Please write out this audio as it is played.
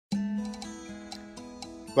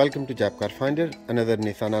Welcome to JAP Car Finder. Another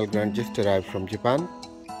Nissan Elgrand just arrived from Japan.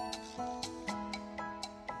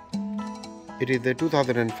 It is a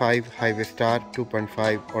 2005 Highway Star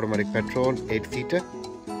 2.5 automatic petrol 8-seater.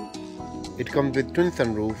 It comes with twin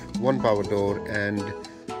sunroof, one power door and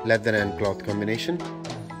leather and cloth combination.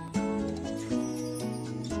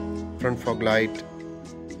 Front fog light,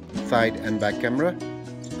 side and back camera.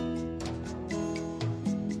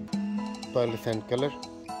 Pearlescent color.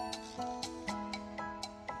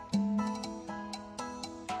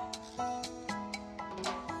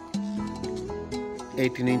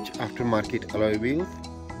 18-inch aftermarket alloy wheels.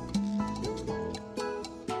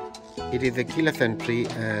 It is a keyless entry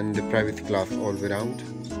and privacy glass all the way around.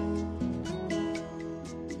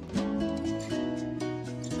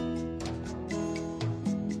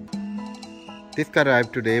 This car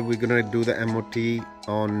arrived today. We're gonna do the MOT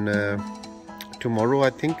on tomorrow, I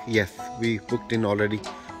think. Yes, we booked in already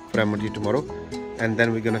for MOT tomorrow, and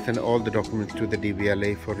then we're gonna send all the documents to the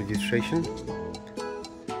DVLA for registration.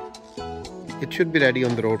 It should be ready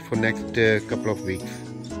on the road for next couple of weeks.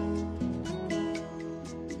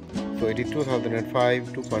 So it is 2005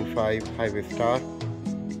 2.5 Highway Star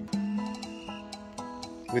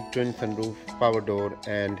with twin sunroof, power door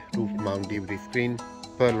and roof mount DVD screen,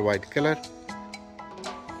 pearl white color.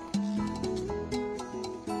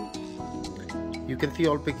 You can see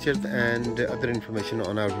all pictures and other information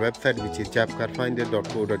on our website, which is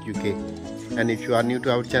japcarfinder.co.uk. and if you are new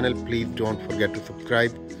to our channel, please don't forget to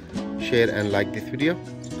subscribe, share and like this video.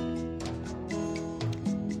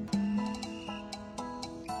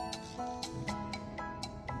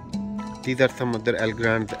 These are some other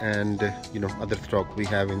Elgrands and other stock we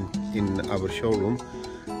have in our showroom.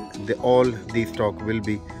 All these stock will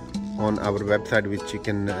be on our website, which you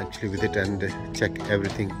can actually visit and check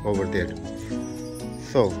everything over there.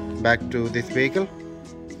 So back to this vehicle.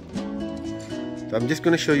 So I'm just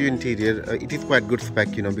going to show you interior. It is quite good spec,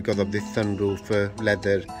 because of this sunroof,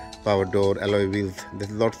 leather, power door, alloy wheels.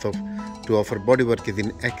 There's lots of to offer. Bodywork is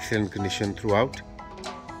in excellent condition throughout.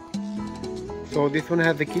 So this one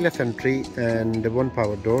has a keyless entry and one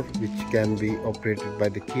power door, which can be operated by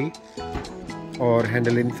the key or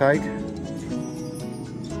handle inside.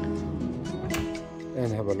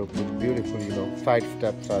 And have a look. It's beautiful, side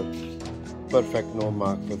steps are perfect, no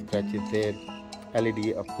marks or scratches there.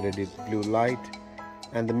 LED upgraded blue light,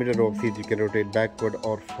 and the middle row seats you can rotate backward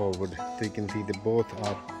or forward, so you can see they both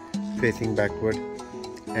are facing backward,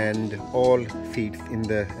 and all seats in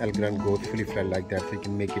the Elgrand goes fully flat like that, so you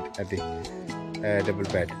can make it as a double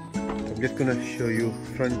bed. So I'm just gonna show you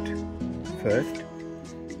front first.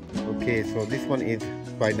 Okay, so this one is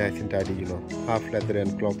quite nice and tidy, half leather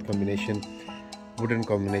and cloth combination, wooden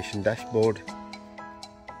combination dashboard.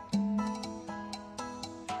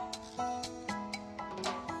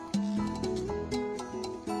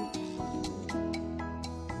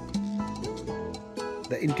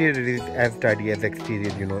 The interior is as tidy as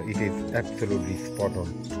exterior, it is absolutely spot on.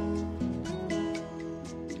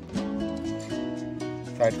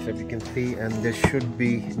 Side step you can see, and there should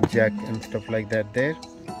be jack and stuff like that there.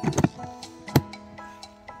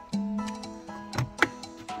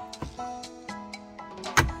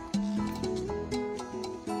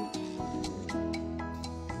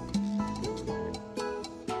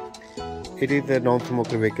 It is a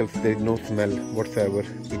non-smoker vehicle, so there is no smell whatsoever.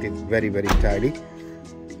 It is very, very tidy.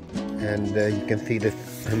 And you can see this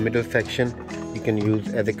middle section you can use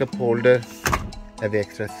as a cup holder, as an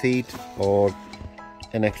extra seat or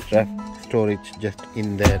an extra storage just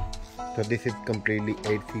in there. So this is completely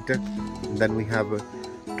 8-seater. Then we have a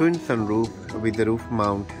twin sunroof with the roof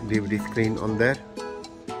mount DVD screen on there.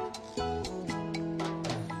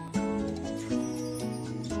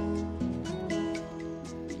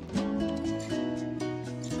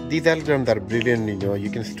 These Elgrands are brilliant, you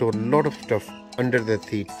can store a lot of stuff under the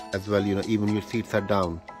seats as well, even your seats are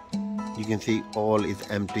down. You can see all is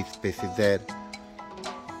empty spaces there.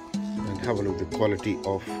 And have a look, the quality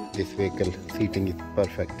of this vehicle. Seating is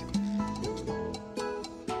perfect.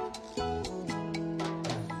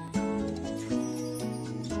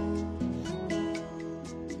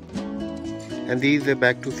 And these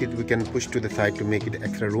back two seats we can push to the side to make it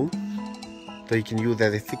extra room. So you can use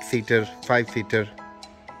as a 6-seater, 5-seater.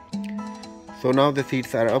 So now the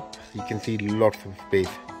seats are up, you can see lots of space.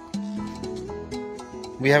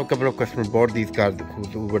 We have a couple of customers bought these cars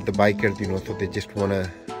who were the bikers, so they just want to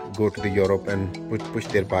go to the Europe and push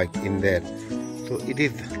their bike in there. So it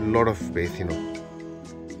is a lot of space,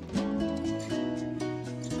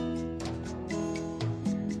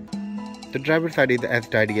 The driver's side is as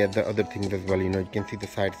tidy as the other things as well, you can see the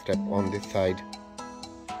side step on this side.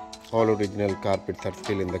 All original carpets are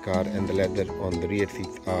still in the car, and the leather on the rear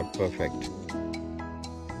seats are perfect.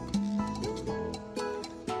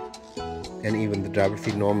 And even the driver's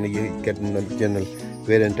seat, normally you get a general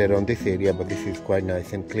wear and tear on this area, but this is quite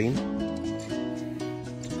nice and clean.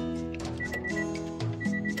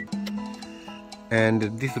 And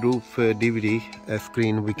this roof DVD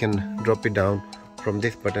screen, we can drop it down from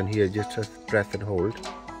this button here. Just press and hold,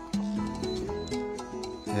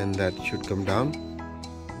 and that should come down.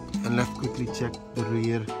 And let's quickly check the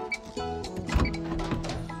rear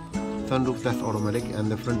sunroof. That's automatic,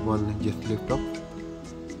 and the front one just lift up.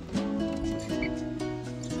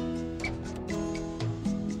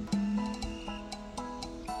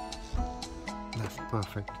 That's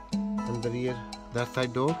perfect. And the rear, that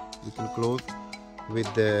side door, we can close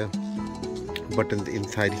with the buttons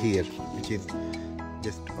inside here, which is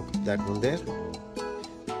just up that one there.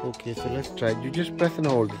 Okay, so let's try. You just press and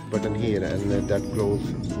hold this button here, and that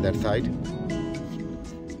closes that side.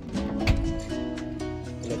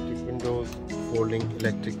 Electric windows, folding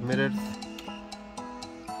electric mirrors.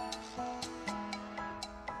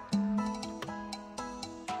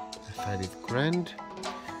 This side is grand.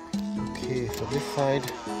 Okay, so this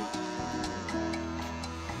side.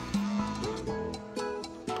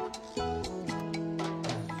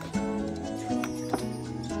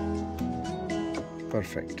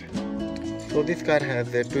 Perfect. So this car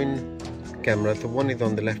has a twin camera, so one is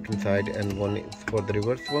on the left hand side and one is for the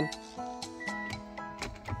reverse one.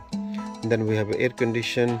 And then we have air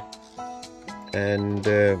condition, and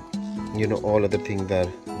all other things are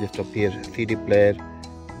just up here. CD player,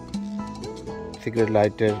 cigarette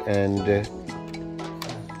lighter, and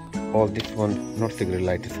all this one, not cigarette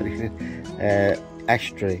lighter, sorry,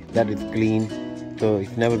 ashtray, that is clean, so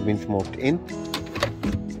it's never been smoked in.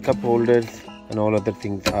 Cup holders and all other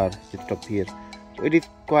things are just up here. So it is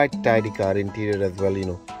quite tidy car interior as well,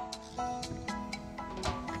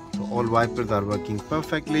 So all wipers are working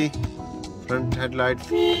perfectly. Front headlights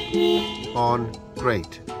on,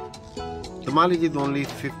 great. The mileage is only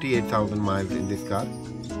 58,000 miles in this car.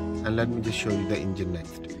 And let me just show you the engine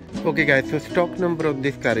next. Okay guys, so stock number of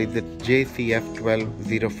this car is the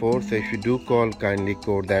JCF1204. So if you do call, kindly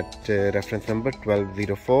quote that reference number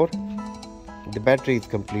 1204. The battery is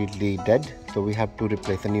completely dead, so we have to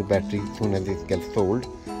replace a new battery as soon as it gets sold.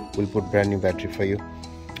 We'll put brand new battery for you.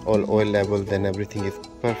 All oil levels and everything is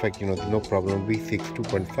perfect, there's no problem. V6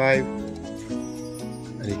 2.5,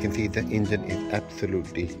 and you can see the engine is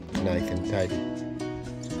absolutely nice and tidy.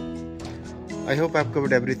 I hope I've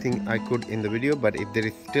covered everything I could in the video, but if there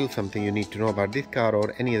is still something you need to know about this car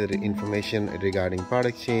or any other information regarding part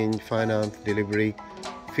exchange, finance, delivery,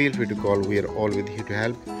 feel free to call. We are always here to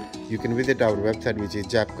help. You can visit our website, which is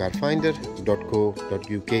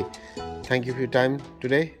japcarfinder.co.uk. Thank you for your time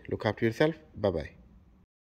today. Look after yourself. Bye bye.